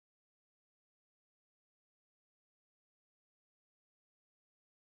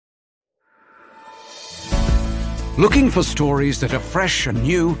Looking for stories that are fresh and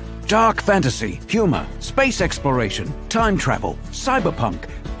new? Dark fantasy, humor, space exploration, time travel, cyberpunk,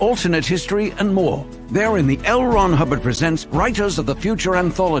 alternate history, and more. They're in the L. Ron Hubbard Presents Writers of the Future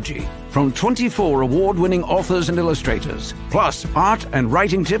anthology from 24 award-winning authors and illustrators, plus art and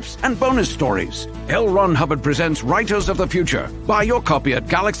writing tips and bonus stories. L. Ron Hubbard Presents Writers of the Future. Buy your copy at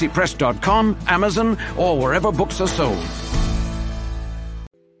galaxypress.com, Amazon, or wherever books are sold.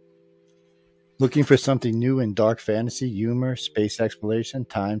 Looking for something new in dark fantasy, humor, space exploration,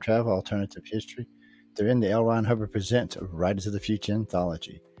 time travel, alternative history? They're in the L. Ron Hubbard Presents Writers of the Future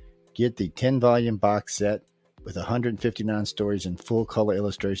anthology. Get the 10-volume box set with 159 stories and full-color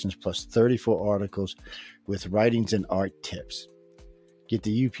illustrations plus 34 articles with writings and art tips. Get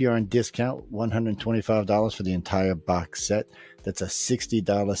the UPRN discount, $125 for the entire box set. That's a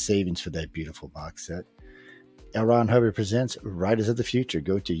 $60 savings for that beautiful box set. L. Ron Hubbard Presents Writers of the Future.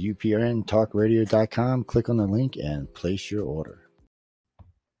 Go to uprntalkradio.com, click on the link, and place your order.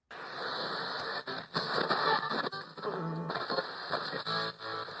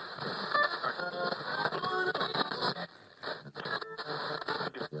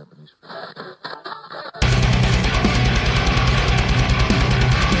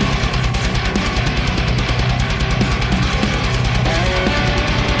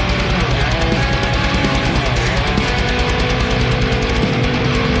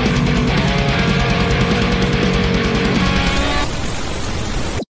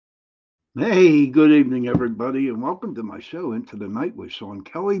 Hey, good evening, everybody, and welcome to my show, Into the Night with Sean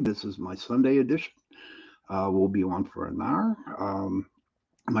Kelly. This is my Sunday edition. We'll be on for an hour.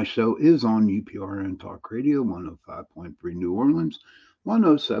 My show is on UPRN Talk Radio, 105.3 New Orleans,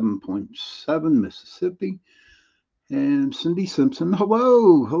 107.7 Mississippi. And Cindy Simpson,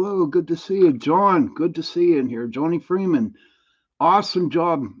 hello, good to see you. John, good to see you in here. Johnny Freeman, awesome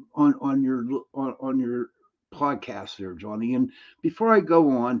job on your podcast there, Johnny. And before I go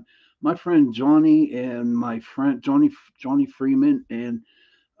on, my friend Johnny and my friend Johnny Freeman and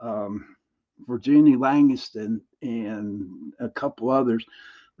Virginia Langston and a couple others,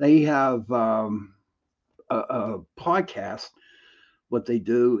 they have a podcast. What they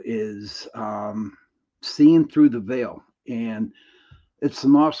do is Seeing Through the Veil, and it's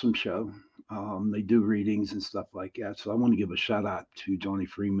an awesome show. They do readings and stuff like that. So I want to give a shout out to Johnny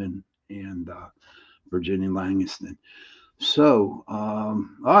Freeman and Virginia Langston. So,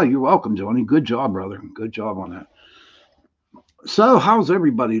 you're welcome, Johnny. Good job, brother. Good job on that. So, how's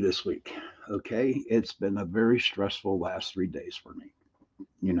everybody this week? Okay, it's been a very stressful last 3 days for me,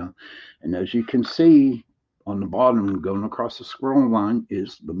 and as you can see on the bottom, going across the scroll line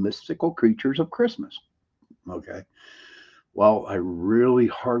is the mystical creatures of Christmas. Okay, well, I really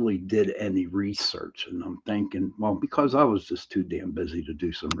hardly did any research, and I'm thinking, well, because I was just too damn busy to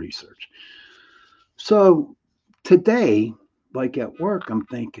do some research. So today, like at work, I'm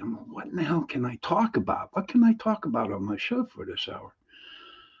thinking, well, what in the hell can I talk about? What can I talk about on my show for this hour?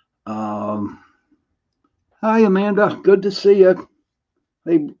 Hi, Amanda. Good to see you.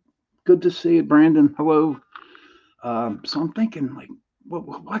 Hey, good to see you, Brandon. Hello. So I'm thinking, like,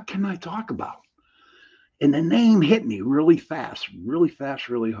 what can I talk about? And the name hit me really fast,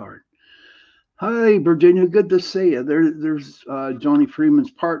 really hard. Hi, Virginia. Good to see you. There's Johnny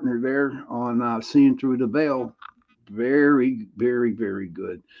Freeman's partner there on Seeing Through the Veil. Very, very, very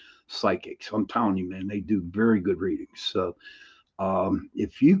good psychics. I'm telling you, man, they do very good readings. So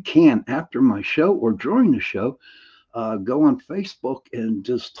if you can, after my show or during the show, go on Facebook and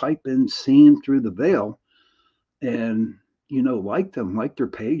just type in Seeing Through the Veil and, like them, like their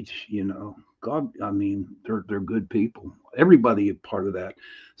page, God, I mean, they're good people. Everybody a part of that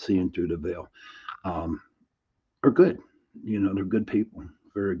Seeing Through the Veil are good. They're good people.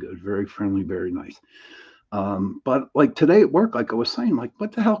 Very good, very friendly, very nice. But like today at work, like I was saying, like,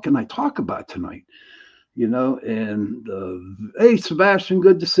 what the hell can I talk about tonight? And hey, Sebastian,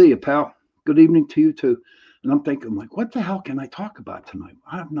 good to see you, pal. Good evening to you too. And I'm thinking, like, what the hell can I talk about tonight?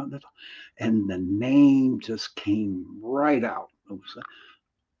 I have nothing. And the name just came right out. It was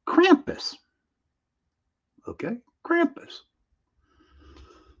Krampus. Okay, Krampus.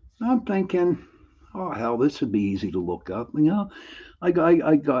 I'm thinking, oh hell, this would be easy to look up. I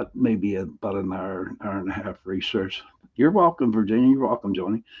got maybe about an hour and a half research. You're welcome, Virginia. You're welcome,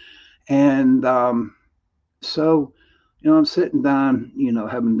 Johnny. And so, I'm sitting down,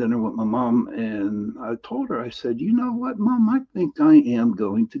 having dinner with my mom, and I told her, I said, you know what, Mom, I think I am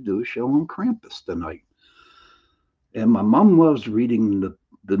going to do a show on Krampus tonight. And my mom loves reading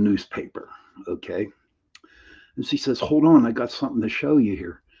the newspaper, okay? And she says, hold on, I got something to show you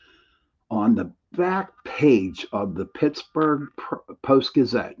here. On the back page of the Pittsburgh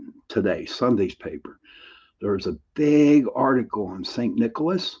Post-Gazette today, Sunday's paper, there was a big article on St.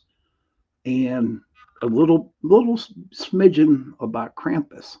 Nicholas and a little smidgen about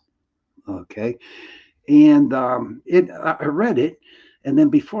Krampus. Okay, and I read it, and then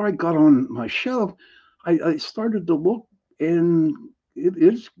before I got on my show, I started to look, and it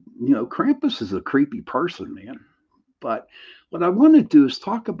is, Krampus is a creepy person, man. But what I want to do is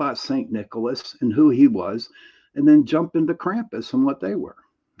talk about Saint Nicholas and who he was, and then jump into Krampus and what they were.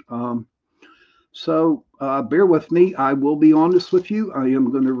 Um, so bear with me. I will be honest with you. I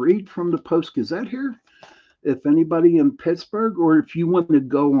am going to read from the Post Gazette here. If anybody in Pittsburgh, or if you want to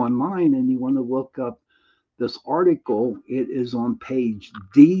go online and you want to look up this article, it is on page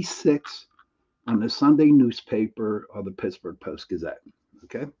D6 on the Sunday newspaper of the Pittsburgh Post Gazette.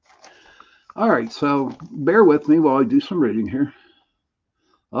 Okay. All right. So bear with me while I do some reading here.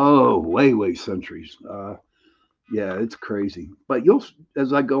 Oh, way centuries. Yeah, it's crazy. But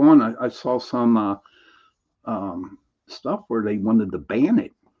as I go on, I saw some stuff where they wanted to ban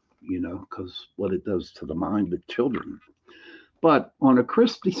it, because what it does to the mind of children. But on a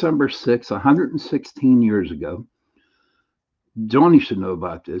crisp December 6th, 116 years ago, Johnny should know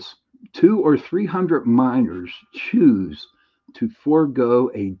about this. 200 or 300 miners choose to forego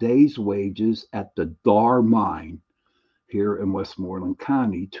a day's wages at the Dar mine here in Westmoreland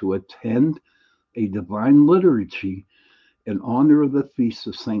County to attend a divine liturgy in honor of the feast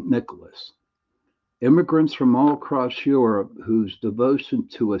of St. Nicholas. Immigrants from all across Europe whose devotion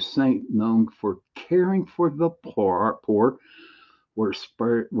to a saint known for caring for the poor were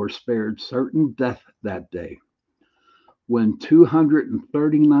spared certain death that day, when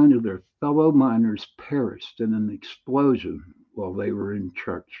 239 of their fellow miners perished in an explosion while they were in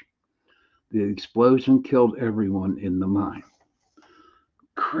church. The explosion killed everyone in the mine.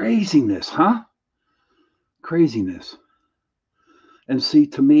 Craziness, huh? Craziness. And see,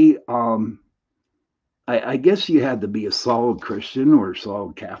 to me, I guess you had to be a solid Christian or a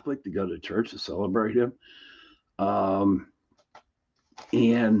solid Catholic to go to church to celebrate him.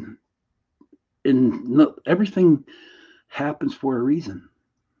 And no, everything happens for a reason.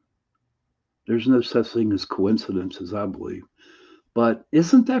 There's no such thing as coincidences, I believe. But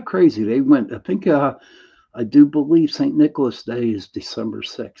isn't that crazy? They went, I think, I do believe St. Nicholas Day is December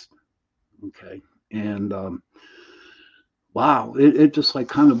 6th. Okay. And wow, it just like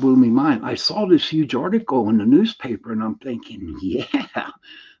kind of blew me mind. I saw this huge article in the newspaper and I'm thinking, yeah,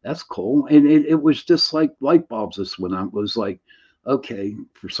 that's cool. And it was just like light bulbs this when I was like, okay,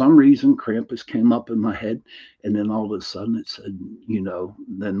 for some reason, Krampus came up in my head. And then all of a sudden it said,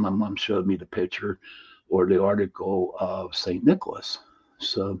 then my mom showed me the picture or the article of St. Nicholas.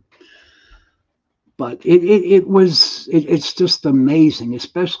 So, but it's just amazing,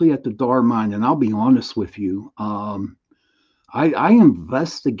 especially at the Dar mine. And I'll be honest with you. I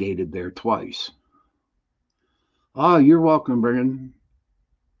investigated there twice. Oh, you're welcome, Brandon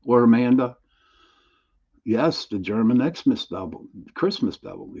or Amanda. Yes, the German Xmas double, Christmas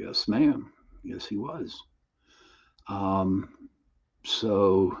double. Yes, ma'am. Yes, he was.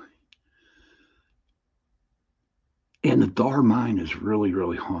 So, and the Dar mine is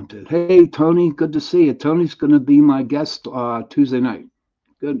really haunted. Hey, Tony, good to see you. Tony's going to be my guest Tuesday night.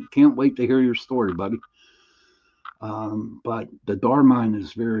 Good. Can't wait to hear your story, buddy. But the Dar mine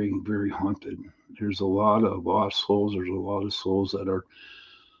is very haunted. There's a lot of lost souls. There's a lot of souls that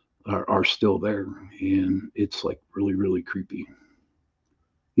are still there, and it's like really creepy.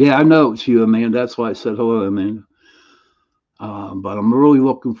 Yeah, I know it's you, Amanda. That's why I said hello, Amanda. But I'm really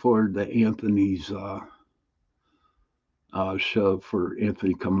looking forward to Anthony's show, for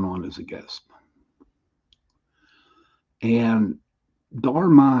Anthony coming on as a guest. And Dar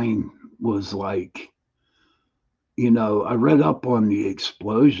mine was like, I read up on the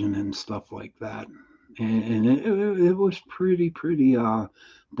explosion and stuff like that, and it was pretty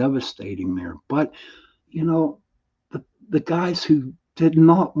devastating there. But the guys who did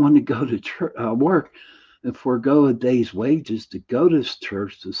not want to go to church, work and forego a day's wages to go to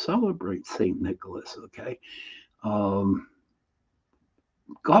church to celebrate St. Nicholas, okay, God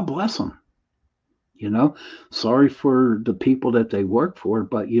bless them. Sorry for the people that they work for,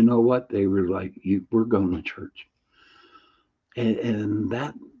 but you know what? They were like, we're going to church. And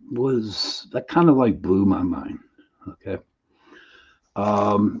that kind of like blew my mind. Okay.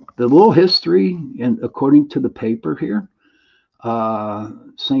 The little history, and according to the paper here,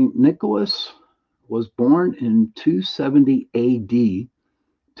 St. Nicholas was born in 270 AD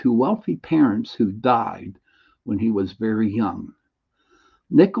to wealthy parents who died when he was very young.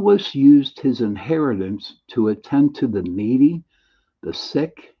 Nicholas used his inheritance to attend to the needy, the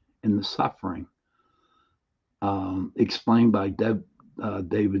sick, and the suffering. Explained by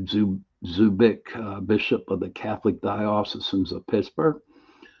David Zubik, Bishop of the Catholic Diocese of Pittsburgh,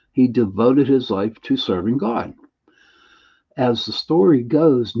 he devoted his life to serving God. As the story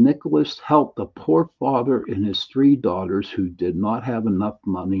goes, Nicholas helped a poor father and his three daughters who did not have enough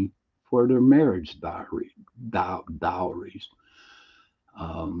money for their marriage dowries.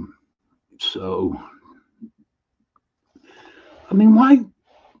 Um, so, I mean, why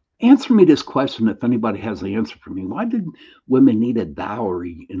answer me this question if anybody has the answer for me? Why did women need a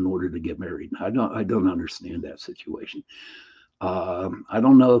dowry in order to get married? I don't understand that situation. I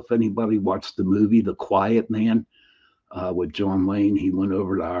don't know if anybody watched the movie The Quiet Man with John Wayne. He went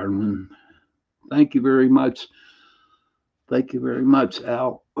over to Ireland. Thank you very much. Thank you very much,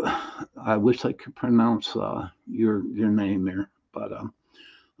 Al. I wish I could pronounce your name there, but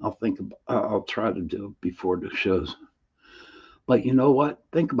I'll try to do it before the shows. But you know what?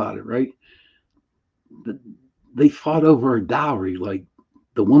 Think about it, right? They fought over a dowry. Like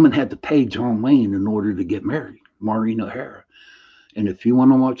the woman had to pay John Wayne in order to get married, Maureen O'Hara. And if you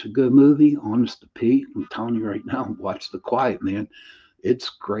want to watch a good movie, honest to Pete, I'm telling you right now, watch The Quiet Man. It's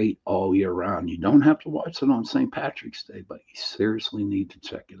great all year round. You don't have to watch it on St. Patrick's Day, but you seriously need to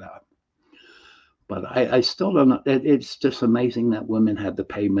check it out. But I still don't know. It's just amazing that women had to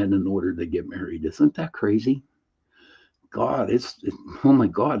pay men in order to get married. Isn't that crazy? God, oh my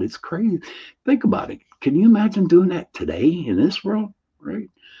God, it's crazy. Think about it. Can you imagine doing that today in this world? Right?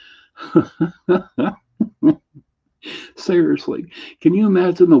 Seriously, can you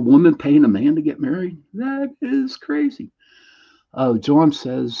imagine a woman paying a man to get married? That is crazy. John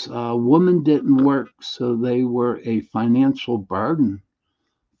says, women didn't work, so they were a financial burden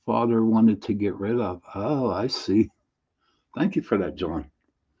father wanted to get rid of. Oh, I see. Thank you for that, John.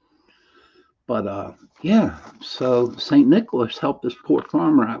 But yeah, so St. Nicholas helped this poor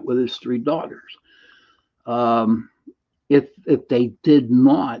farmer out with his three daughters. Um, if they did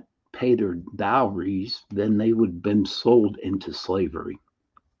not pay their dowries, then they would have been sold into slavery.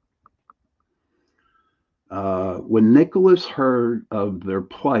 When Nicholas heard of their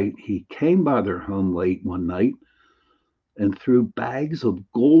plight, he came by their home late one night and threw bags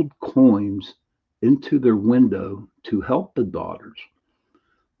of gold coins into their window to help the daughters.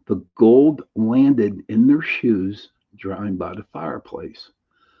 The gold landed in their shoes, drying by the fireplace,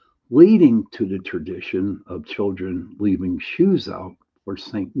 leading to the tradition of children leaving shoes out for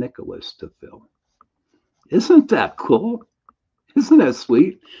St. Nicholas to fill. Isn't that cool? Isn't that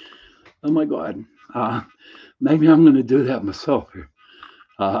sweet? Oh my God. Maybe I'm going to do that myself here.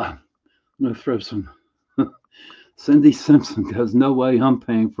 I'm going to throw some. Cindy Simpson goes, no way I'm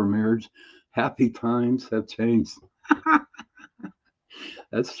paying for marriage. Happy times have changed.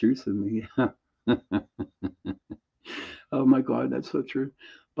 That's true, Cindy. Oh my God, that's so true.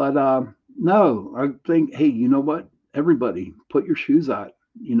 But no, I think, hey, you know what? Everybody, put your shoes out,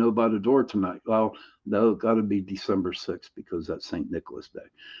 by the door tonight. Well, no, got to be December 6th because that's St. Nicholas Day.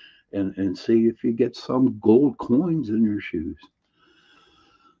 And see if you get some gold coins in your shoes.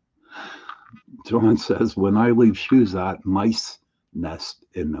 John says, when I leave shoes out, mice nest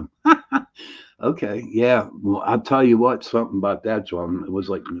in them. Okay, yeah. Well, I'll tell you what, something about that, John. It was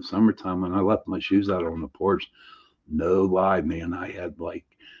like in the summertime when I left my shoes out on the porch. No lie, man. I had like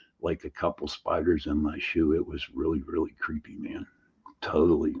a couple spiders in my shoe. It was really, really creepy, man.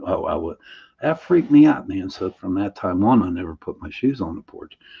 Totally. That freaked me out, man. So from that time on, I never put my shoes on the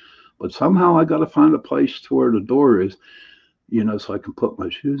porch. But somehow I got to find a place to where the door is, so I can put my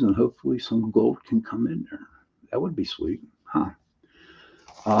shoes and hopefully some gold can come in there. That would be sweet, huh?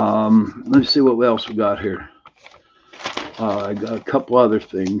 Let's see what else we got here. I got a couple other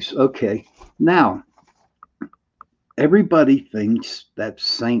things. Okay, now everybody thinks that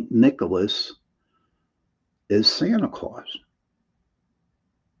Saint Nicholas is Santa Claus.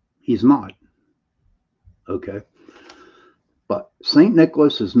 He's not. Okay, but Saint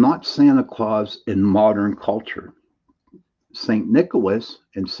Nicholas is not Santa Claus in modern culture. Saint Nicholas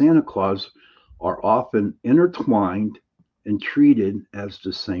and Santa Claus are often intertwined and treated as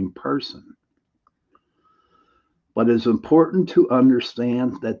the same person. But it's important to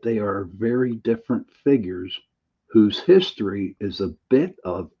understand that they are very different figures whose history is a bit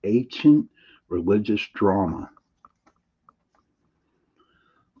of ancient religious drama.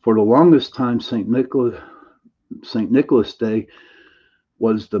 For the longest time, St. Nicholas Day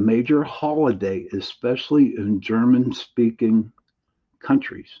was the major holiday, especially in German-speaking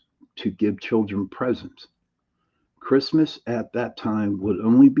countries, to give children presents. Christmas at that time would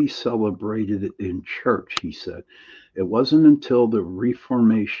only be celebrated in church, he said. It wasn't until the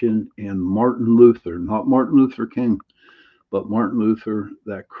Reformation and Martin Luther, not Martin Luther King, but Martin Luther,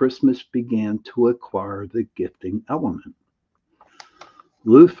 that Christmas began to acquire the gifting element.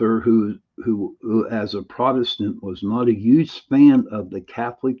 Luther, who as a Protestant was not a huge fan of the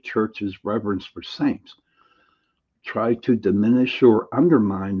Catholic Church's reverence for saints, tried to diminish or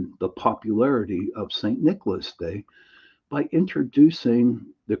undermine the popularity of St. Nicholas Day by introducing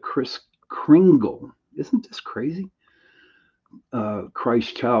the Kris Kringle. Isn't this crazy?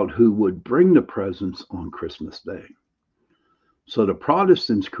 Christ child who would bring the presents on Christmas Day. So the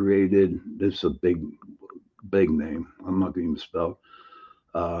Protestants created this is a big name. I'm not going to even spell.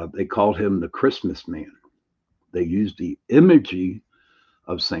 They called him the Christmas man. They used the imagery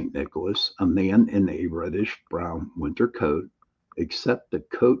of St. Nicholas, a man in a reddish brown winter coat, except the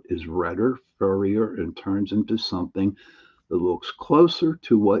coat is redder, furrier, and turns into something that looks closer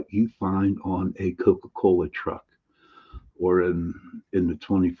to what you find on a Coca-Cola truck or in the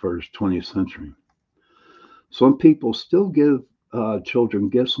 20th century. Some people still give children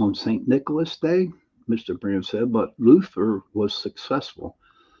gifts on St. Nicholas Day, Mr. Brand said, but Luther was successful.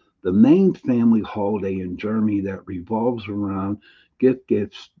 The main family holiday in Germany that revolves around gift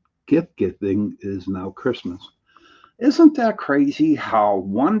giving is now Christmas. Isn't that crazy how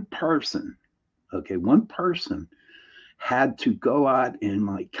one person had to go out and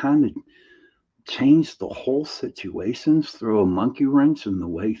like kind of change the whole situations, throw a monkey wrench in the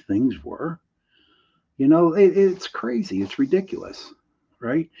way things were? It's crazy. It's ridiculous,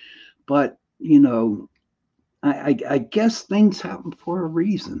 right? But, I guess things happen for a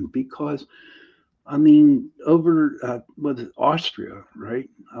reason because, I mean, over what is it, Austria, right?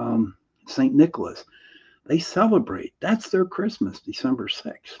 St. Nicholas, they celebrate. That's their Christmas, December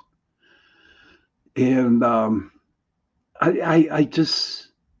 6th. And I just,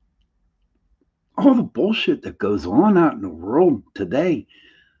 all the bullshit that goes on out in the world today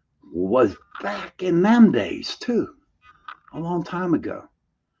was back in them days, too, a long time ago.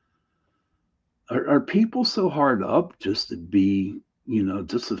 Are people so hard up just to be,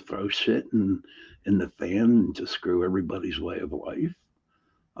 just to throw shit in the fan and just screw everybody's way of life?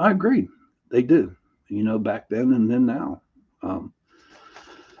 I agree. They do, back then and then now.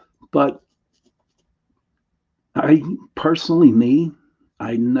 But I personally,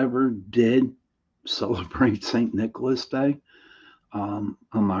 I never did celebrate St. Nicholas Day. I'm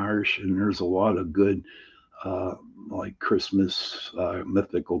Irish, and there's a lot of good, like Christmas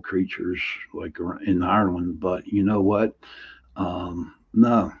mythical creatures, like in Ireland. But you know what?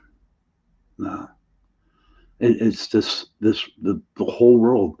 No, no. It's just the whole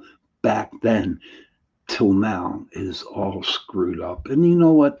world back then till now is all screwed up, and you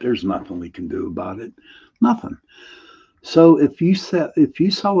know what? There's nothing we can do about it. Nothing. So if you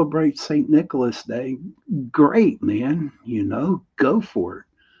celebrate St. Nicholas Day, great, man. Go for it.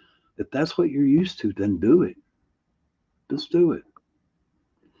 If that's what you're used to, then do it. Just do it.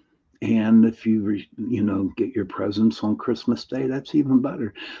 And if get your presents on Christmas Day, that's even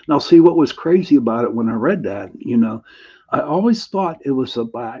better. Now, see what was crazy about it when I read that. I always thought it was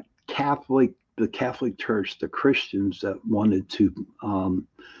about the Catholic Church, the Christians that wanted to,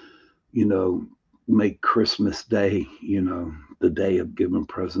 you know, make Christmas Day, the day of giving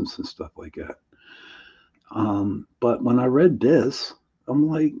presents and stuff like that. But when I read this, I'm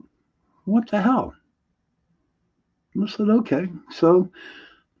like, what the hell? I said, okay. So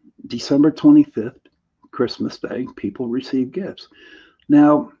December 25th, Christmas Day, people receive gifts.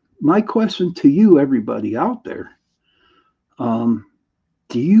 Now, my question to you, everybody out there,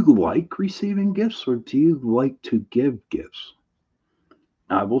 do you like receiving gifts or do you like to give gifts?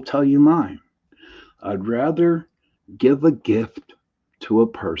 I will tell you mine. I'd rather give a gift to a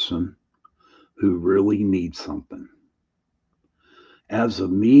person who really needs something. As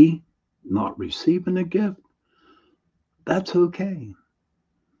of me not receiving a gift, that's okay.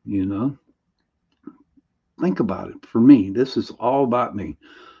 You know, think about it. For me, this is all about me,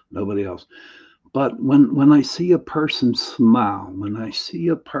 nobody else. But when I see a person smile, when I see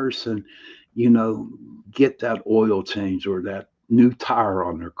a person, get that oil change or that new tire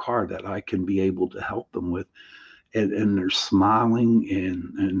on their car that I can be able to help them with, and they're smiling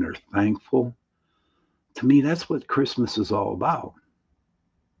and they're thankful, to me, that's what Christmas is all about.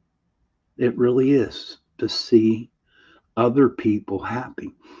 It really is, to see other people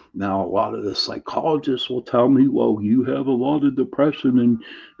happy. Now, a lot of the psychologists will tell me, well, you have a lot of depression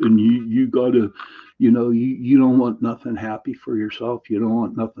and you got to, you don't want nothing happy for yourself. You don't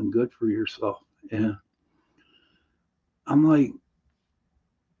want nothing good for yourself. And I'm like,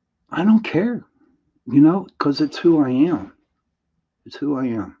 I don't care, because it's who I am. It's who I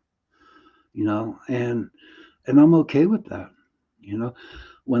am, and I'm okay with that. You know,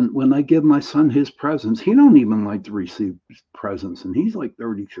 when I give my son his presents, he don't even like to receive presents, and he's like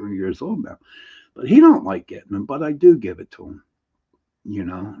 33 years old now, but he don't like getting them. But I do give it to him.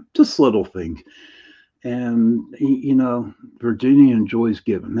 just little things. And, Virginia enjoys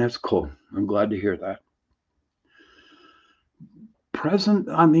giving. That's cool. I'm glad to hear that. Present,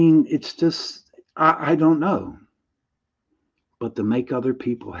 I mean, it's just, I don't know. But to make other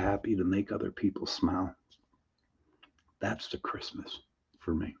people happy, to make other people smile, that's the Christmas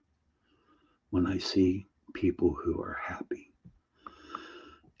for me. When I see people who are happy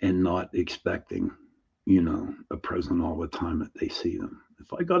and not expecting, a present all the time that they see them.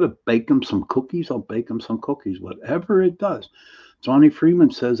 If I got to bake them some cookies, I'll bake them some cookies, whatever it does. Johnny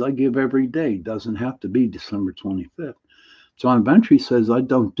Freeman says, I give every day. Doesn't have to be December 25th. John Ventry says, I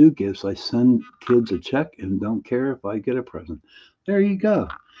don't do gifts. I send kids a check and don't care if I get a present. There you go.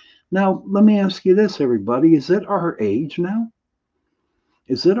 Now, let me ask you this, everybody. Is it our age now?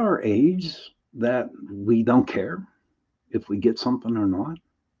 Is it our age that we don't care if we get something or not?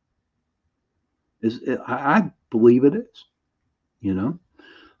 I believe it is. You know,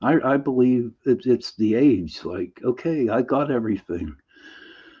 I believe it's the age. Like, okay, I got everything.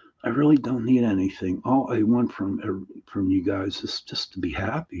 I really don't need anything. All I want from you guys is just to be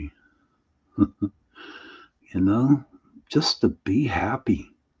happy. you know, just to be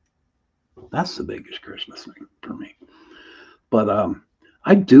happy. That's the biggest Christmas thing for me. But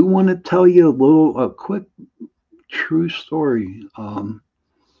I do want to tell you a quick true story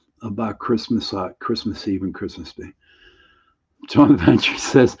about Christmas Eve and Christmas Day. John Venture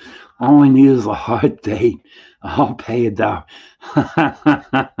says, all I need is a hard date. I'll pay it down.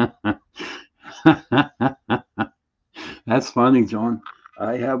 That's funny, John.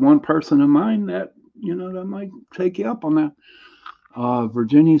 I have one person in mind that, that might take you up on that.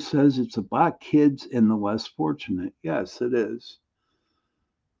 Virginia says it's about kids and the less fortunate. Yes, it is.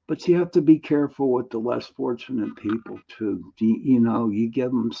 But you have to be careful with the less fortunate people too. You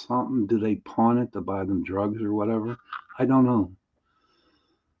give them something, do they pawn it to buy them drugs or whatever? I don't know.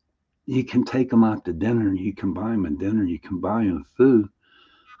 You can take them out to dinner, you can buy them a dinner, you can buy them food,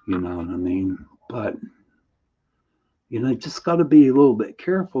 you know what I mean? But, just got to be a little bit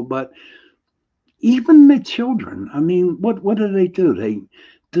careful. But even the children, I mean, what do?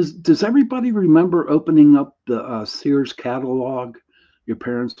 Does everybody remember opening up the Sears catalog? Your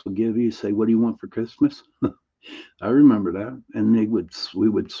parents would give you, say, what do you want for Christmas? I remember that. And we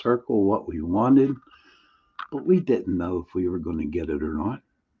would circle what we wanted, but we didn't know if we were going to get it or not,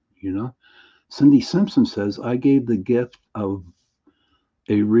 Cindy Simpson says, I gave the gift of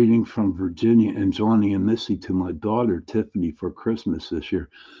a reading from Virginia and Johnny and Missy to my daughter, Tiffany, for Christmas this year.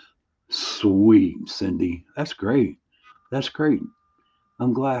 Sweet, Cindy. That's great. That's great.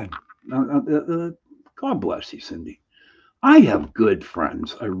 I'm glad. God bless you, Cindy. I have good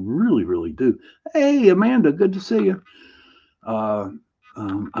friends. I really, really do. Hey, Amanda, good to see you.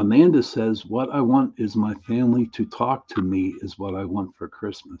 Amanda says, what I want is my family to talk to me is what I want for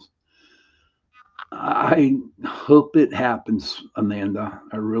Christmas. I hope it happens, Amanda.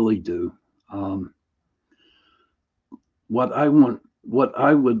 I really do. What I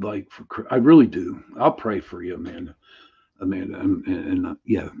would like I really do. I'll pray for you, Amanda. And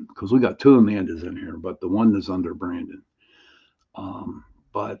yeah, because we got two Amandas in here, but the one is under Brandon.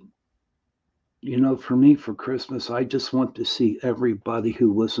 But for me, for Christmas, I just want to see everybody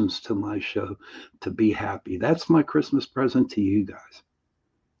who listens to my show to be happy. That's my Christmas present to you guys.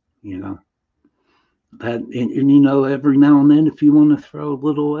 That and every now and then, if you want to throw a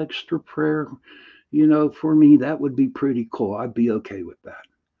little extra prayer, for me, that would be pretty cool. I'd be okay with that.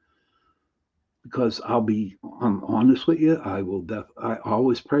 Because I'm honest with you, I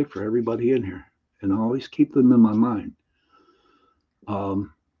always pray for everybody in here, and I always keep them in my mind.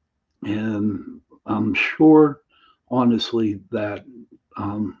 And I'm sure, honestly, that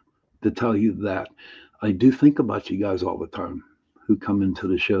to tell you that I do think about you guys all the time who come into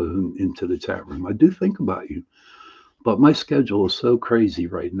the show, into the chat room. I do think about you. But my schedule is so crazy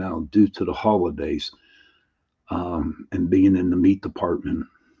right now due to the holidays and being in the meat department.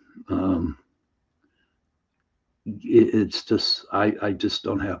 It's just, I just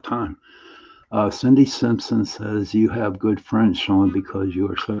don't have time. Cindy Simpson says, you have good friends, Sean, because you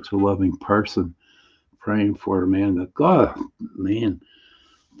are such a loving person. Praying for Amanda. God, man,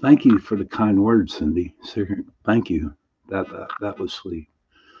 thank you for the kind words, Cindy. Thank you. That was sweet.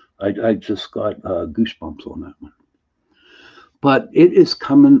 I just got goosebumps on that one. But it is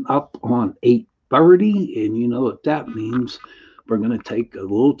coming up on 8:30, and you know what that means. We're going to take a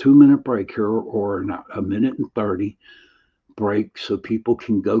little 2-minute break here, or not, a minute and 30 break, so people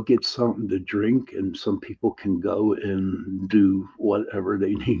can go get something to drink, and some people can go and do whatever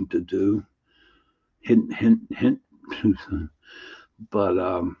they need to do. Hint, hint, hint.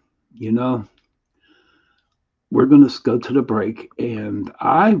 But we're going to go to the break, and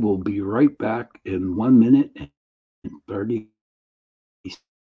I will be right back in 1 minute and 30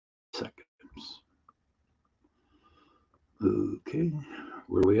 seconds. Okay,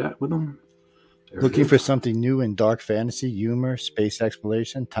 where are we at with them? Looking for something new in dark fantasy, humor, space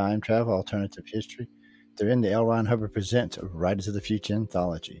exploration, time travel, alternative history? They're in the L. Ron Hubbard Presents Writers of the Future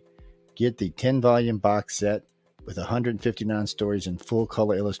anthology. Get the 10-volume box set with 159 stories and full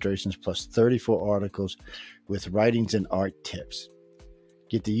color illustrations plus 34 articles with writings and art tips.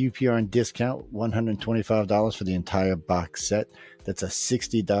 Get the UPRN discount, $125 for the entire box set. That's a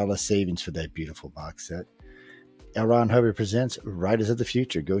 $60 savings for that beautiful box set. L. Ron Hubbard Presents Writers of the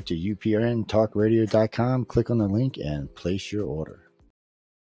Future. Go to uprntalkradio.com, click on the link, and place your order.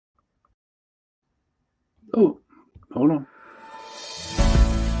 Oh, hold on.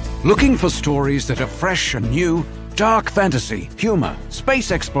 Looking for stories that are fresh and new? Dark fantasy, humor,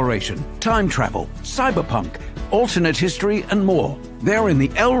 space exploration, time travel, cyberpunk, alternate history, and more. They're in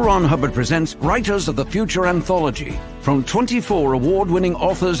the L. Ron Hubbard Presents Writers of the Future anthology from 24 award-winning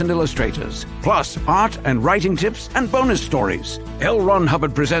authors and illustrators, plus art and writing tips and bonus stories. L. Ron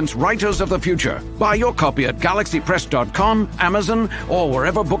Hubbard Presents Writers of the Future. Buy your copy at galaxypress.com, Amazon, or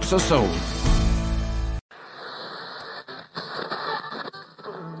wherever books are sold.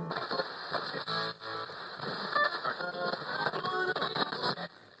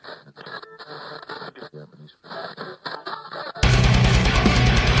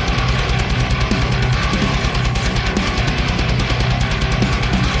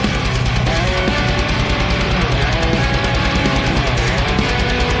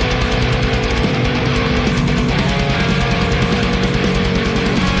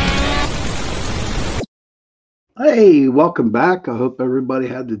 Hey, welcome back. I hope everybody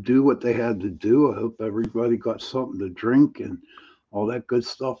had to do what they had to do. I hope everybody got something to drink and all that good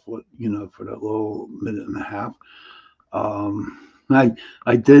stuff. For that little minute and a half.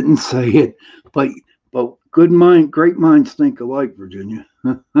 I didn't say it, but great minds think alike, Virginia.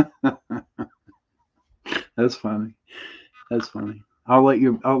 That's funny. That's funny.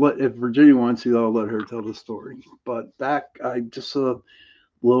 If Virginia wants to, I'll let her tell the story. But I just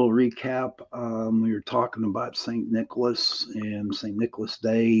little recap. We were talking about St. Nicholas and St. Nicholas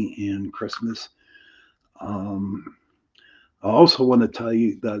Day and Christmas. I also want to tell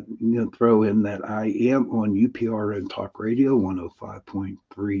you that, throw in that I am on UPRN Talk Radio, 105.3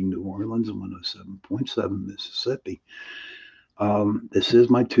 New Orleans and 107.7 Mississippi. This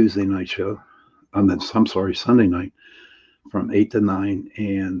is my Tuesday night show. Sunday night from 8 to 9.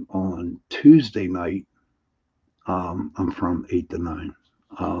 And on Tuesday night, I'm from 8 to 9.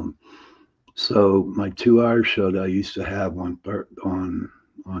 So my 2-hour show that I used to have on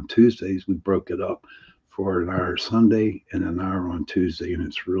Tuesdays, we broke it up for an hour Sunday and an hour on Tuesday, and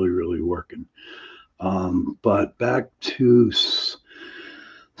it's really, really working. But back to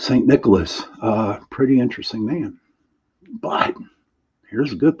St. Nicholas, pretty interesting man. But here's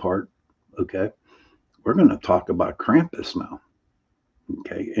the good part. Okay, we're going to talk about Krampus now.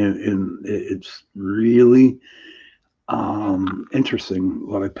 Okay, and it's really interesting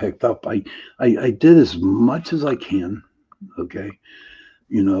what I picked up. I did as much as I can, okay,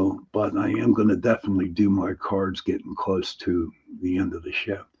 but I am going to definitely do my cards getting close to the end of the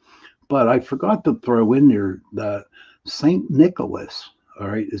show. But I forgot to throw in there that St. Nicholas, all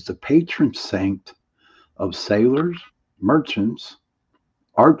right, is the patron saint of sailors, merchants,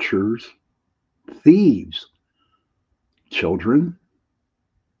 archers, thieves, children,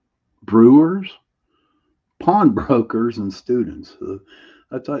 brewers, pawnbrokers, and students.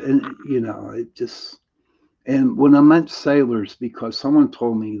 I thought, and when I meant sailors, because someone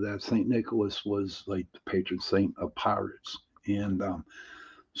told me that St. Nicholas was like the patron saint of pirates. And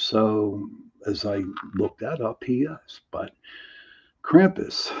so as I looked that up, he is. But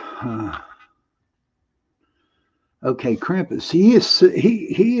Krampus, Krampus,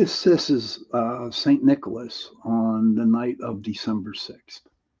 he assists St. Nicholas on the night of December 6th.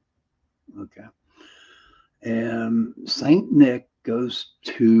 Okay. And St. Nick goes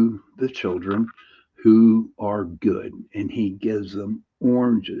to the children who are good, and he gives them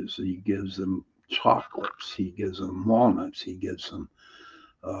oranges, he gives them chocolates, he gives them walnuts, he gives them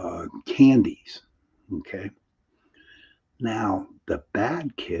candies. Okay. Now, the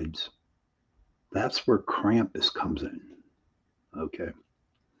bad kids, that's where Krampus comes in. Okay.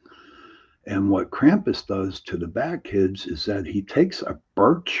 And what Krampus does to the bad kids is that he takes a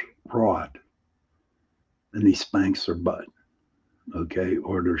birch rod and he spanks their butt, okay,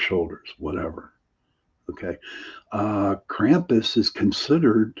 or their shoulders, whatever, okay. Krampus is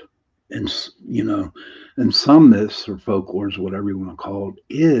considered, in some myths or folklores, whatever you want to call it,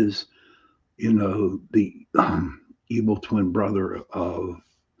 is the evil twin brother of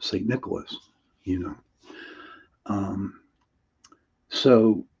St. Nicholas, you know. Um,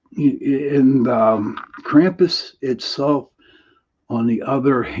 so, and Krampus itself, on the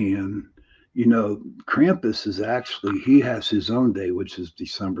other hand, Krampus is actually, he has his own day, which is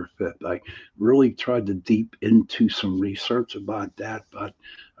December 5th. I really tried to deep into some research about that, but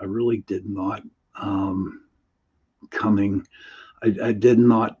I really did not coming. I did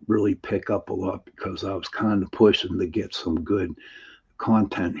not really pick up a lot because I was kind of pushing to get some good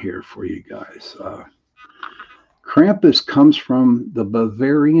content here for you guys. Krampus comes from the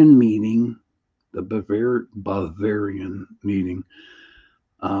Bavarian meaning, Bavarian meaning,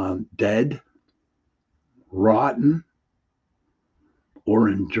 dead, rotten, or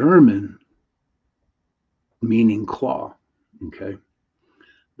in German, meaning claw. Okay.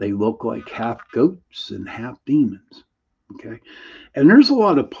 They look like half goats and half demons. Okay. And there's a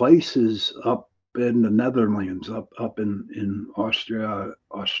lot of places up in the Netherlands, up in Austria,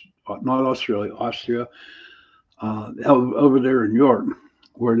 not Australia, Austria, over there in Europe,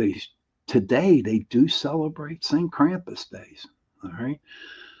 where today they do celebrate St. Krampus days. All right.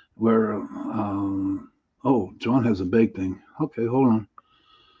 Where, oh, John has a big thing. Okay, hold on.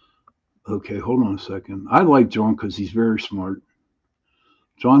 Okay, hold on a second. I like John because he's very smart.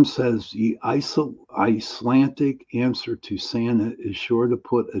 John says the Icelandic answer to Santa is sure to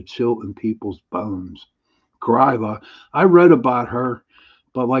put a chill in people's bones. Gryla, I read about her,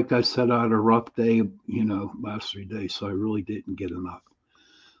 but like I said, I had a rough day, last 3 days, so I really didn't get enough.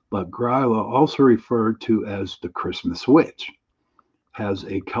 But Gryla, also referred to as the Christmas Witch, has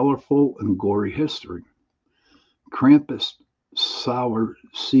a colorful and gory history. Krampus' sour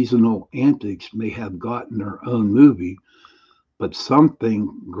seasonal antics may have gotten their own movie, but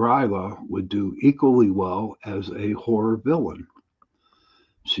something Gryla would do equally well as a horror villain.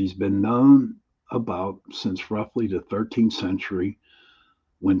 She's been known about since roughly the 13th century,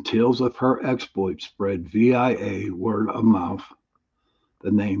 when tales of her exploits spread via word of mouth.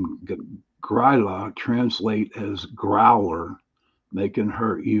 The name Gryla translates as growler, making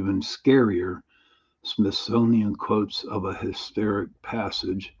her even scarier. Smithsonian quotes of a historic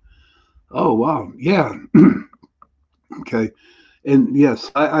passage. Oh, wow. Yeah. Okay. And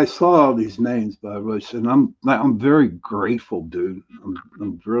yes, I saw all these names, by the way, and I'm very grateful, dude.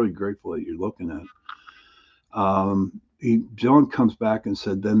 I'm really grateful that you're looking at. John comes back and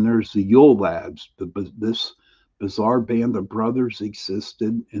said, then there's the Yule Lads. This bizarre band of brothers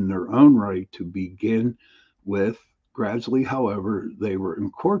existed in their own right to begin with. Gradually, however, they were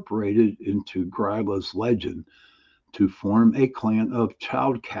incorporated into Gryla's legend to form a clan of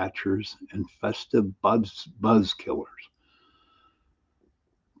child catchers and festive buzz killers.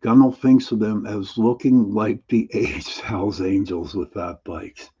 Gunnell thinks of them as looking like the aged Hells Angels without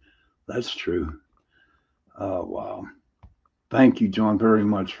bikes. That's true. Oh, wow. Thank you, John, very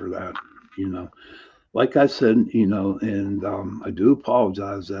much for that. Like I said, and I do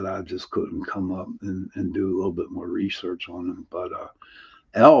apologize that I just couldn't come up and do a little bit more research on them. But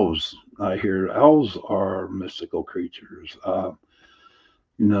elves, I hear elves are mystical creatures.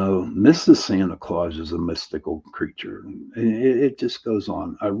 Mrs. Santa Claus is a mystical creature. And it just goes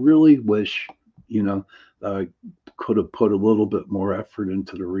on. I really wish, I could have put a little bit more effort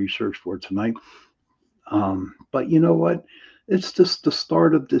into the research for tonight. But you know what? It's just the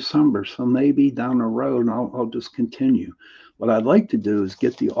start of December, so maybe down the road I'll just continue. What I'd like to do is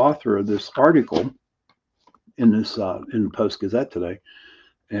get the author of this article in the Post Gazette today,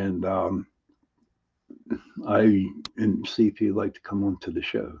 and see if you'd like to come on to the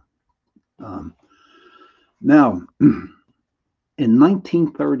show. Now, in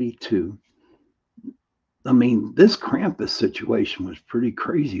 1932, I mean, this Krampus situation was pretty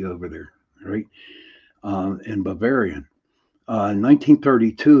crazy over there, right? In Bavaria. In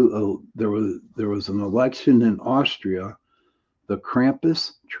 1932, there was an election in Austria. The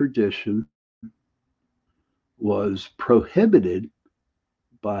Krampus tradition was prohibited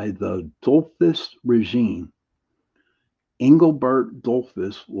by the Dollfuss regime. Engelbert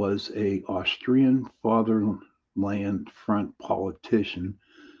Dollfuss was an Austrian Fatherland Front politician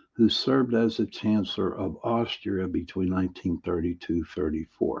who served as the Chancellor of Austria between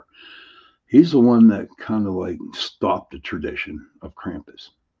 1932-34. He's the one that kind of like stopped the tradition of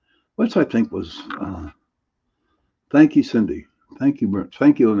Krampus, which I think was. Thank you, Cindy. Thank you,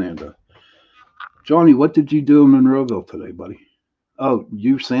 Amanda. Johnny, what did you do in Monroeville today, buddy? Oh,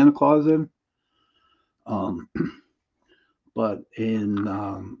 you Santa Claus in? But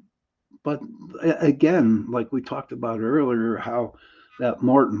again, like we talked about earlier, how that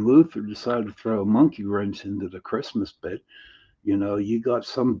Martin Luther decided to throw a monkey wrench into the Christmas bit. You got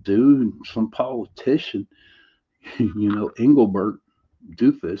some dude, some politician, Engelbert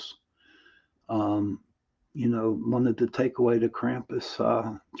Doofus, um, wanted to take away the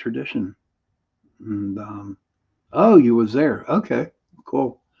Krampus tradition. And oh, you was there? Okay,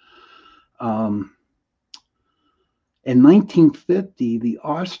 cool. Um, in 1950, the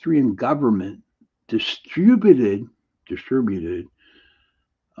Austrian government distributed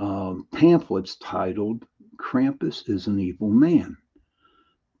pamphlets titled "Krampus is an Evil Man.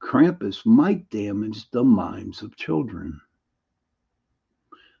 Krampus might damage the minds of children."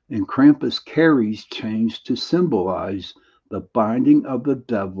 And Krampus carries chains to symbolize the binding of the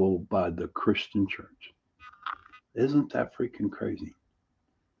devil by the Christian church. Isn't that freaking crazy?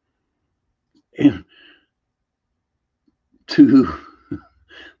 And to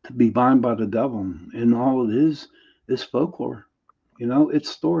to be bound by the devil, and all it is folklore. It's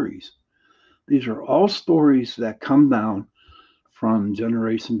stories. These are all stories that come down from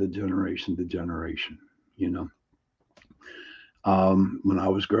generation to generation to generation. You know, when I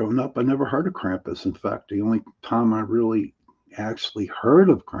was growing up, I never heard of Krampus. In fact, the only time I really actually heard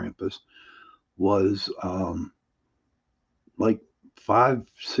of Krampus was like 5,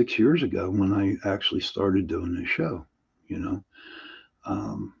 6 years ago when I actually started doing this show. You know,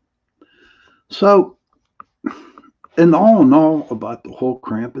 um, so and all in all about the whole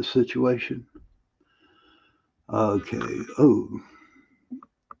Krampus situation. Okay. Oh,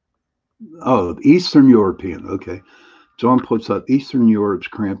 Eastern European. Okay. John puts up Eastern Europe's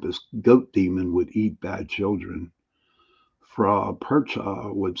Krampus goat demon would eat bad children. Fra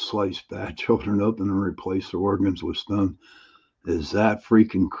Percha would slice bad children open and replace their organs with stone. Is that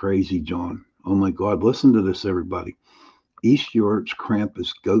freaking crazy, John? Oh my God. Listen to this, everybody. East Europe's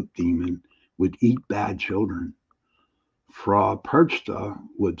Krampus goat demon would eat bad children. Fra Percha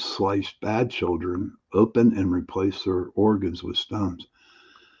would slice bad children open and replace their organs with stones.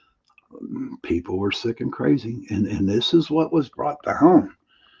 People were sick and crazy. And this is what was brought to home.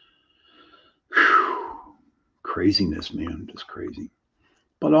 Whew. Craziness, man, just crazy.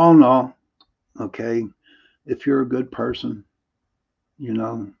 But all in all, okay, if you're a good person, you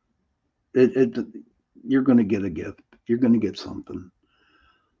know, it you're going to get a gift. You're going to get something.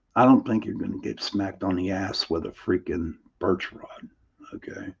 I don't think you're going to get smacked on the ass with a freaking birch rod.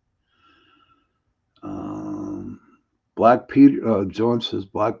 Okay. Um, Black Peter, John says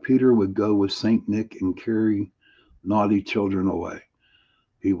Black Peter would go with Saint Nick and carry naughty children away.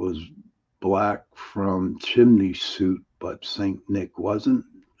 He was black from chimney suit, but Saint Nick wasn't.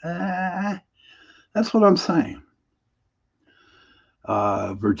 Ah, that's what I'm saying.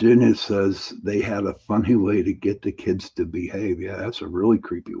 Virginia says they had a funny way to get the kids to behave. Yeah, that's a really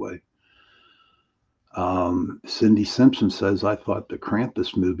creepy way. Cindy Simpson says, I thought the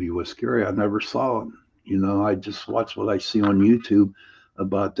Krampus movie was scary. I never saw it. I just watch what I see on YouTube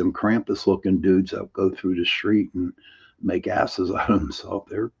about them Krampus looking dudes that go through the street and make asses out of themselves.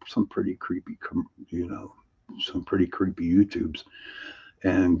 They're some pretty creepy, some pretty creepy YouTubes.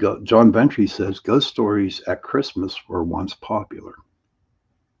 And John Ventry says ghost stories at Christmas were once popular.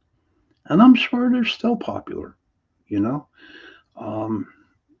 And I'm sure they're still popular, you know. Um,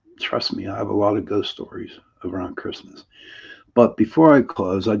 Trust me, I have a lot of ghost stories around Christmas. But before I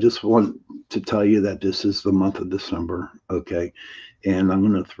close, I just want to tell you that this is the month of December, okay? And I'm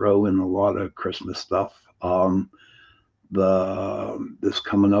going to throw in a lot of Christmas stuff. This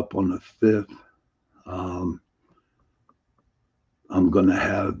coming up on the 5th, I'm going to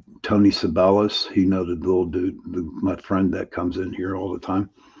have Tony Sabellis. The little dude, my friend that comes in here all the time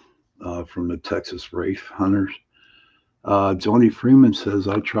from the Texas Wraith Hunters. Johnny Freeman says,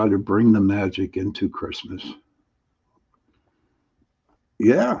 I try to bring the magic into Christmas.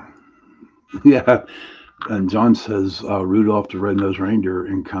 Yeah. Yeah. And John says, Rudolph the Red-Nosed Reindeer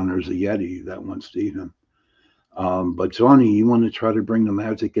encounters a Yeti that wants to eat him. But Johnny, you want to try to bring the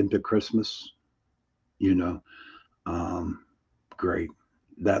magic into Christmas? You know, great.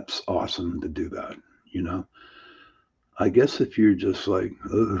 That's awesome to do that. You know, I guess if you're just like,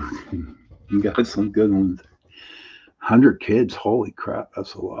 you got some good ones. 100 kids, holy crap,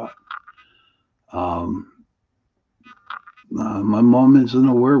 that's a lot. Um, my mom isn't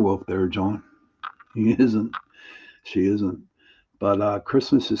a werewolf there, John. He isn't. She isn't. But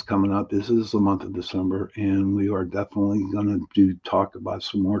Christmas is coming up. This is the month of December, and we are definitely going to talk about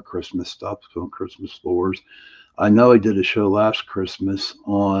some more Christmas stuff, some Christmas lores. I know I did a show last Christmas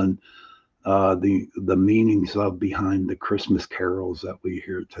on the meanings of behind the Christmas carols that we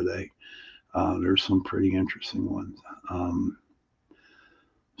hear today. There's some pretty interesting ones.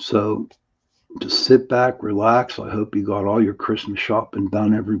 So just sit back, relax. I hope you got all your Christmas shopping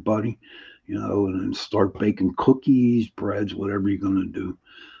done, everybody. and start baking cookies, breads, whatever you're going to do.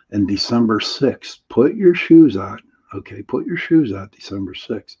 And December 6th, put your shoes out. Okay, put your shoes out December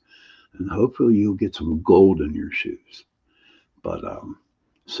 6th, and hopefully you'll get some gold in your shoes. But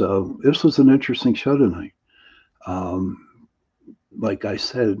so this was an interesting show tonight. Um, like I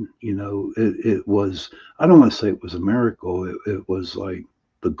said, it was, I don't want to say it was a miracle. It was like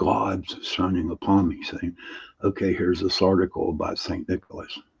the gods shining upon me saying, okay, here's this article about St.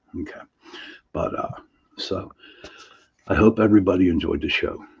 Nicholas. Okay. But so I hope everybody enjoyed the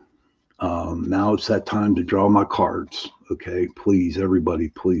show. Now it's that time to draw my cards. Okay. Please, everybody,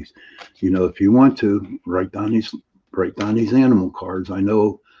 please. If you want to write down these animal cards. I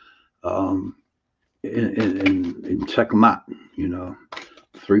know, um, and check them out. You know,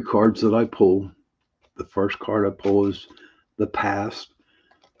 3 cards that I pull. The first card I pull is the past.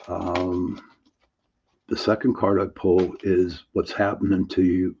 Um, the second card I pull is what's happening to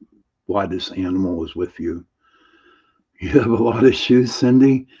you, why this animal is with you. You have a lot of shoes,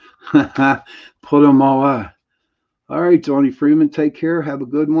 Cindy. Put them all out. All right, Johnny Freeman, take care. Have a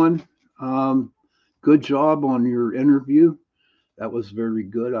good one. Good job on your interview. That was very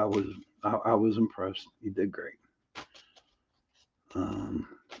good. I was impressed. You did great. Um,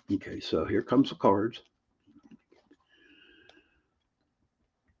 okay, so here comes the cards.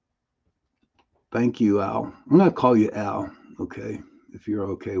 Thank you, Al. I'm going to call you Al, okay, if you're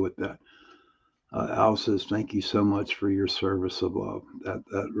okay with that. Al says, thank you so much for your service of love. That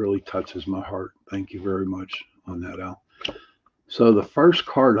really touches my heart. Thank you very much on that, Al. So the first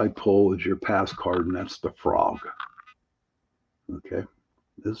card I pull is your past card, and that's the frog. Okay,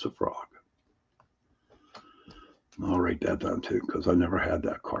 this is a frog. I'll write that down too because I never had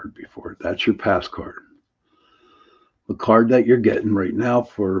that card before. That's your past card. The card that you're getting right now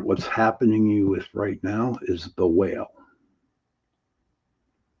for what's happening you with right now is the whale.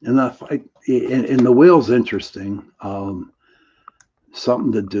 And the whale's interesting.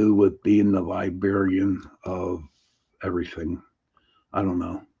 Something to do with being the librarian of everything. I don't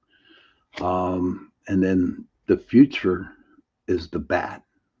know. And then the future is the bat.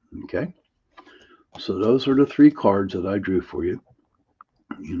 Okay. So those are the 3 cards that I drew for you.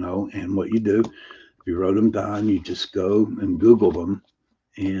 And what you do, if you wrote them down, you just go and Google them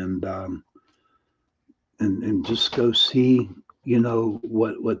and just go see,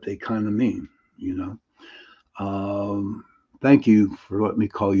 what they kind of mean, Thank you for letting me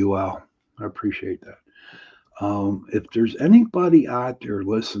call you Al. I appreciate that. If there's anybody out there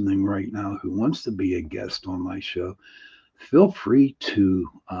listening right now who wants to be a guest on my show, feel free to.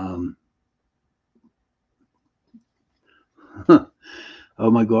 Oh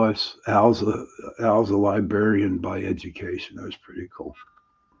my gosh, Al's a librarian by education. That was pretty cool.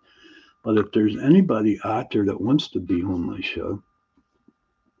 But if there's anybody out there that wants to be on my show,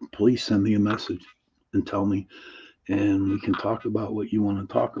 please send me a message and tell me, and we can talk about what you want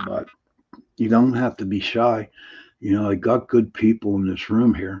to talk about. You don't have to be shy. I got good people in this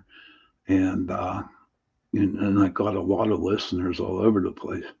room here, and I got a lot of listeners all over the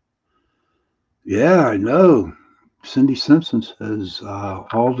place. Yeah, I know. Cindy Simpson says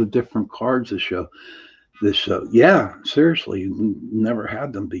all the different cards this show. Yeah, seriously, never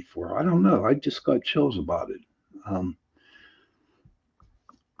had them before. I don't know. I just got chills about it.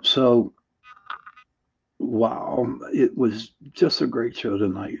 So, wow, it was just a great show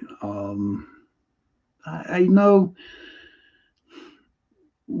tonight. I know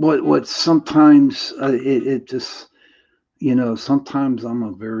what sometimes it just, sometimes I'm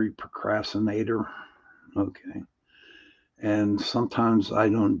a very procrastinator. Okay. And sometimes I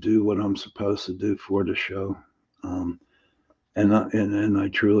don't do what I'm supposed to do for the show. And I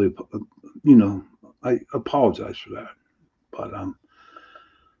truly, I apologize for that. But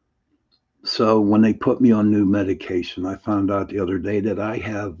so when they put me on new medication, I found out the other day that I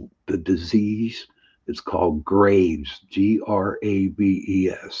have the disease. It's called Graves,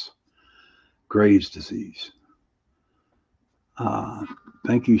 Graves, Graves disease.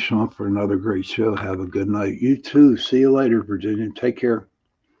 Thank you, Sean, for another great show. Have a good night. You too. See you later, Virginia. Take care.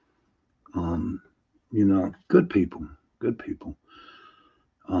 Good people. Good people.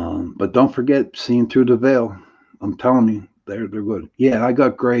 But don't forget, seeing through the veil. I'm telling you, they're good. Yeah, I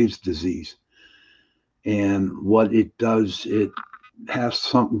got Graves' disease. And what it does, it has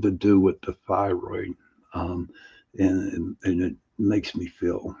something to do with the thyroid. And it makes me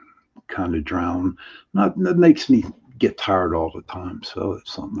feel kind of drowned. That makes me get tired all the time. So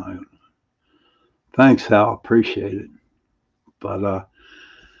it's something thanks, Hal. Appreciate it. But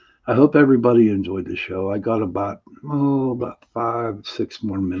I hope everybody enjoyed the show. I got about 5-6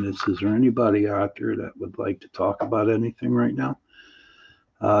 more minutes. Is there anybody out there that would like to talk about anything right now?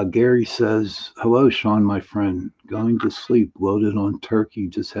 Gary says, hello, Sean, my friend. Going to sleep, loaded on turkey.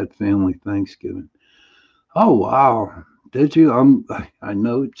 Just had family Thanksgiving. Oh, wow. Did you? I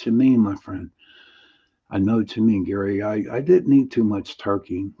know what you mean, my friend. I know what you mean, Gary. I didn't eat too much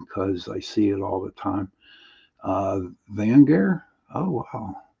turkey because I see it all the time. Van Gare? Oh,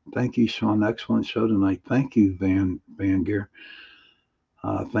 wow. Thank you, Sean. Excellent show tonight. Thank you, Van Gare.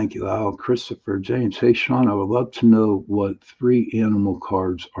 Thank you, Al. Christopher James. Hey, Sean, I would love to know what three animal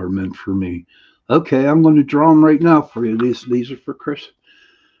cards are meant for me. Okay, I'm going to draw them right now for you. These are for Chris.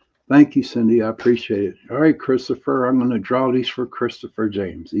 Thank you, Cindy. I appreciate it. All right, Christopher, I'm going to draw these for Christopher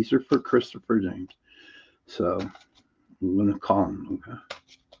James. These are for Christopher James. So I'm going to call him. Okay.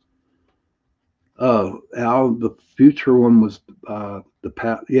 Oh, Al, the future one was the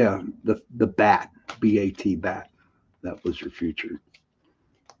pat. Yeah, the bat, BAT bat. That was your future.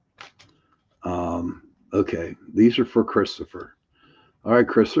 Um, okay, these are for Christopher. All right,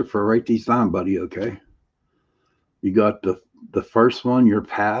 Christopher, write these down, buddy. Okay, you got the first one. Your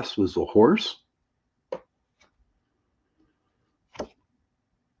past was a horse.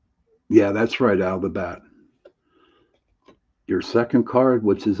 Yeah, that's right, Al, the bat. Your second card,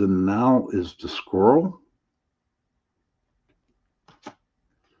 which is a now, is the squirrel,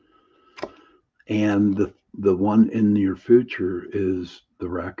 and the one in your future is the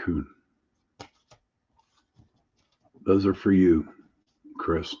raccoon. Those are for you,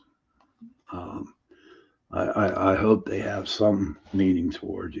 Chris. Um, I hope they have some meaning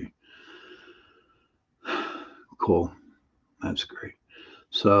towards you. Cool. That's great.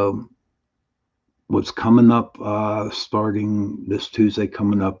 So, what's coming up starting this Tuesday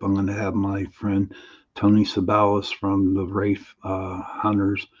coming up, I'm going to have my friend Tony Sabalis from the Rafe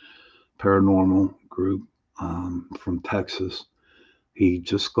Hunters Paranormal Group from Texas. He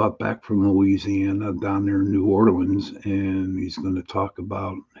just got back from Louisiana down there in New Orleans, and he's going to talk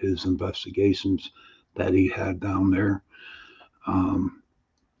about his investigations that he had down there. Um,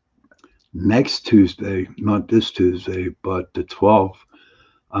 Next Tuesday, not this Tuesday, but the 12th,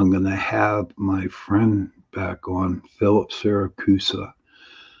 I'm going to have my friend back on, Philip Siracusa.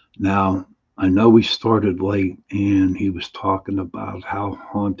 Now, I know we started late and he was talking about how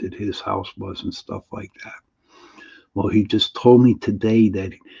haunted his house was and stuff like that. Well, he just told me today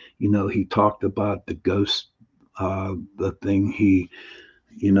that, he talked about the ghost, the thing he,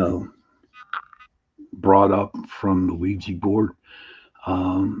 you know, brought up from the Ouija board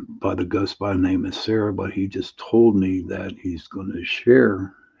by the ghost by the name of Sarah, but he just told me that he's going to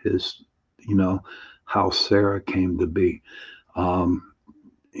share his, you know, how Sarah came to be. Um,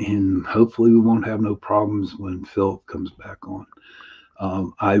 and hopefully we won't have no problems when Phil comes back on.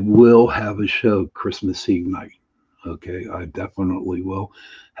 I will have a show Christmas Eve night. Okay, I definitely will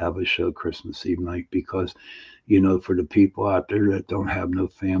have a show Christmas Eve night because, for the people out there that don't have no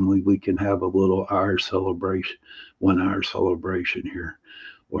family, we can have a little hour celebration, 1 hour celebration here.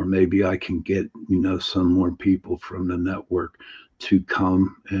 Or maybe I can get, some more people from the network to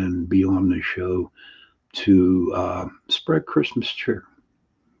come and be on the show to spread Christmas cheer,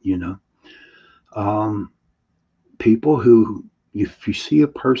 you know. Um, People who, if you see a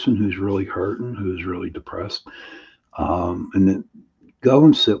person who's really hurting, who's really depressed, and then go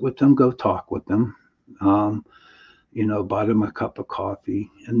and sit with them, go talk with them, um, buy them a cup of coffee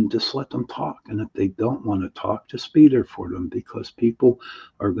and just let them talk. And if they don't want to talk, just be there for them because people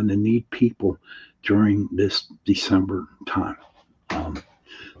are going to need people during this December time. Um,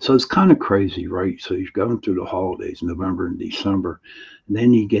 so it's kind of crazy, right? So you're going through the holidays, November and December, and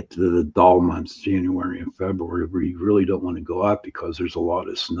then you get to the dull months, January and February, where you really don't want to go out because there's a lot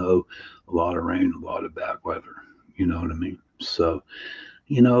of snow, a lot of rain, a lot of bad weather. You know what I mean? So,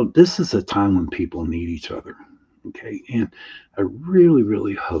 this is a time when people need each other. Okay. And I really,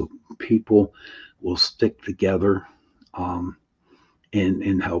 really hope people will stick together um,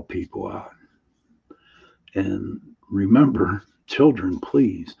 and help people out. And remember, children,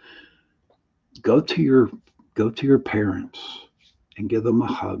 please go to your go to your parents and give them a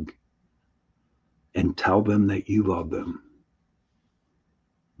hug and tell them that you love them.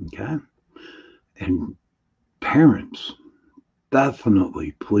 Okay? And parents,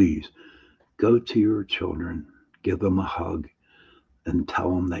 definitely please go to your children, give them a hug, and tell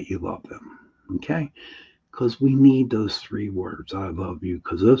them that you love them. Okay? Because we need those three words, I love you,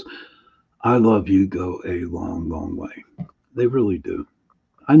 because those I love you go a long, long way. They really do.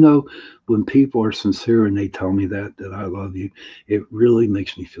 I know when people are sincere and they tell me that I love you, it really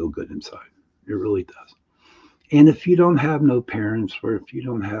makes me feel good inside. It really does. And if you don't have no parents or if you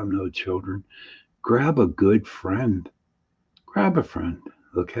don't have no children, grab a good friend. Grab a friend,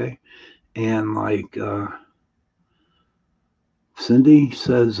 okay? And like Cindy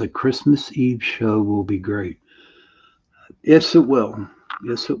says a Christmas Eve show will be great. Yes, it will.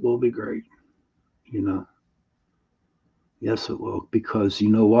 Yes, it will be great. You know, yes, it will. Because you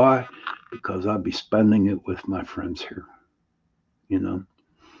know why? Because I'll be spending it with my friends here, you know,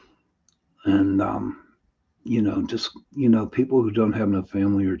 and, just, people who don't have no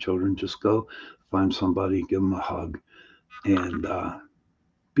family or children, just go find somebody, give them a hug, and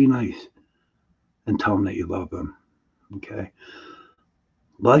be nice and tell them that you love them. Okay.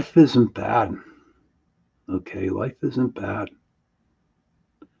 Life isn't bad. Okay. Life isn't bad.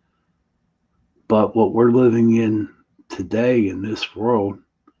 But what we're living in today in this world,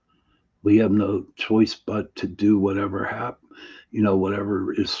 we have no choice but to do whatever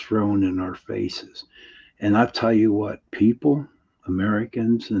whatever is thrown in our faces. And I tell you what, people,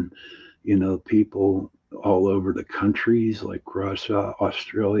 Americans, and people all over the countries like Russia,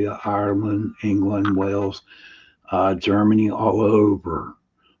 Australia, Ireland, England, Wales, Germany, all over,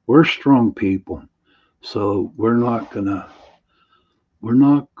 we're strong people. So we're not gonna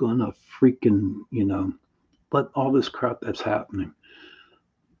freaking let all this crap that's happening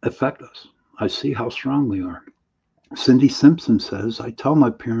affect us. I see how strong we are. Cindy Simpson says, I tell my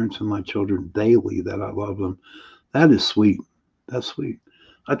parents and my children daily that I love them. That is sweet. That's sweet.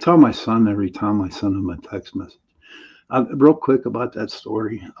 I tell my son every time I send him a text message. Real quick about that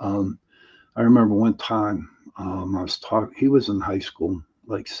story. I remember one time I was talking, he was in high school,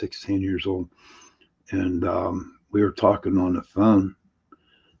 like 16 years old, and we were talking on the phone,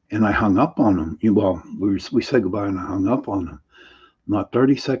 and I hung up on him. Well, we said goodbye, and I hung up on him. Not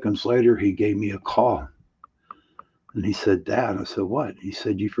 30 seconds later, he gave me a call. And he said, Dad, I said, what? He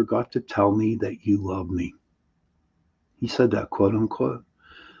said, you forgot to tell me that you love me. He said that, quote unquote.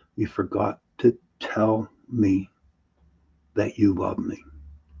 You forgot to tell me that you love me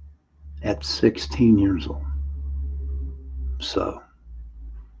at 16 years old. So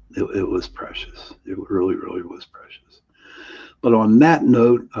it was precious. It really, really was precious. But on that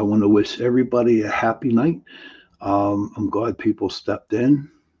note, I want to wish everybody a happy night. I'm glad people stepped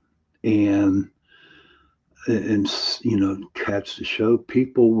in and catch the show.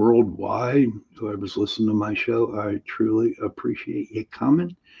 People worldwide, whoever's listening to my show, I truly appreciate you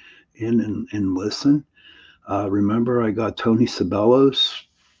coming in and listen. Remember, I got Tony Sabellos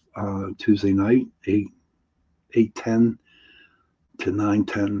Tuesday night, 8:10 to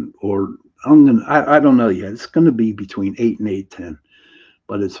 9:10, or I don't know yet. It's gonna be between 8 and 8:10,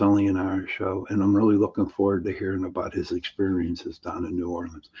 but it's only an hour show, and I'm really looking forward to hearing about his experiences down in New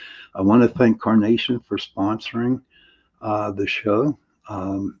Orleans. I want to thank Carnation for sponsoring the show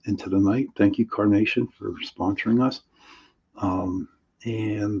into the night. Thank you, Carnation, for sponsoring us.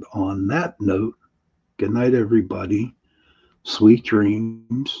 And on that note, good night, everybody. Sweet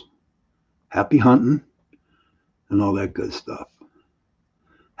dreams, happy hunting, and all that good stuff.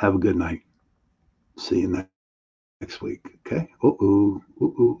 Have a good night. See you next week. Okay.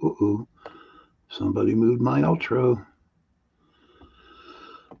 Somebody moved my outro.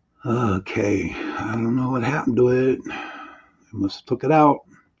 Okay. I don't know what happened to it. They must have took it out,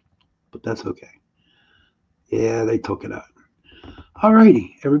 but that's okay. Yeah, they took it out. All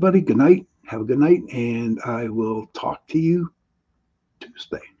righty, everybody. Good night. Have a good night, and I will talk to you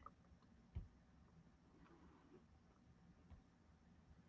Tuesday.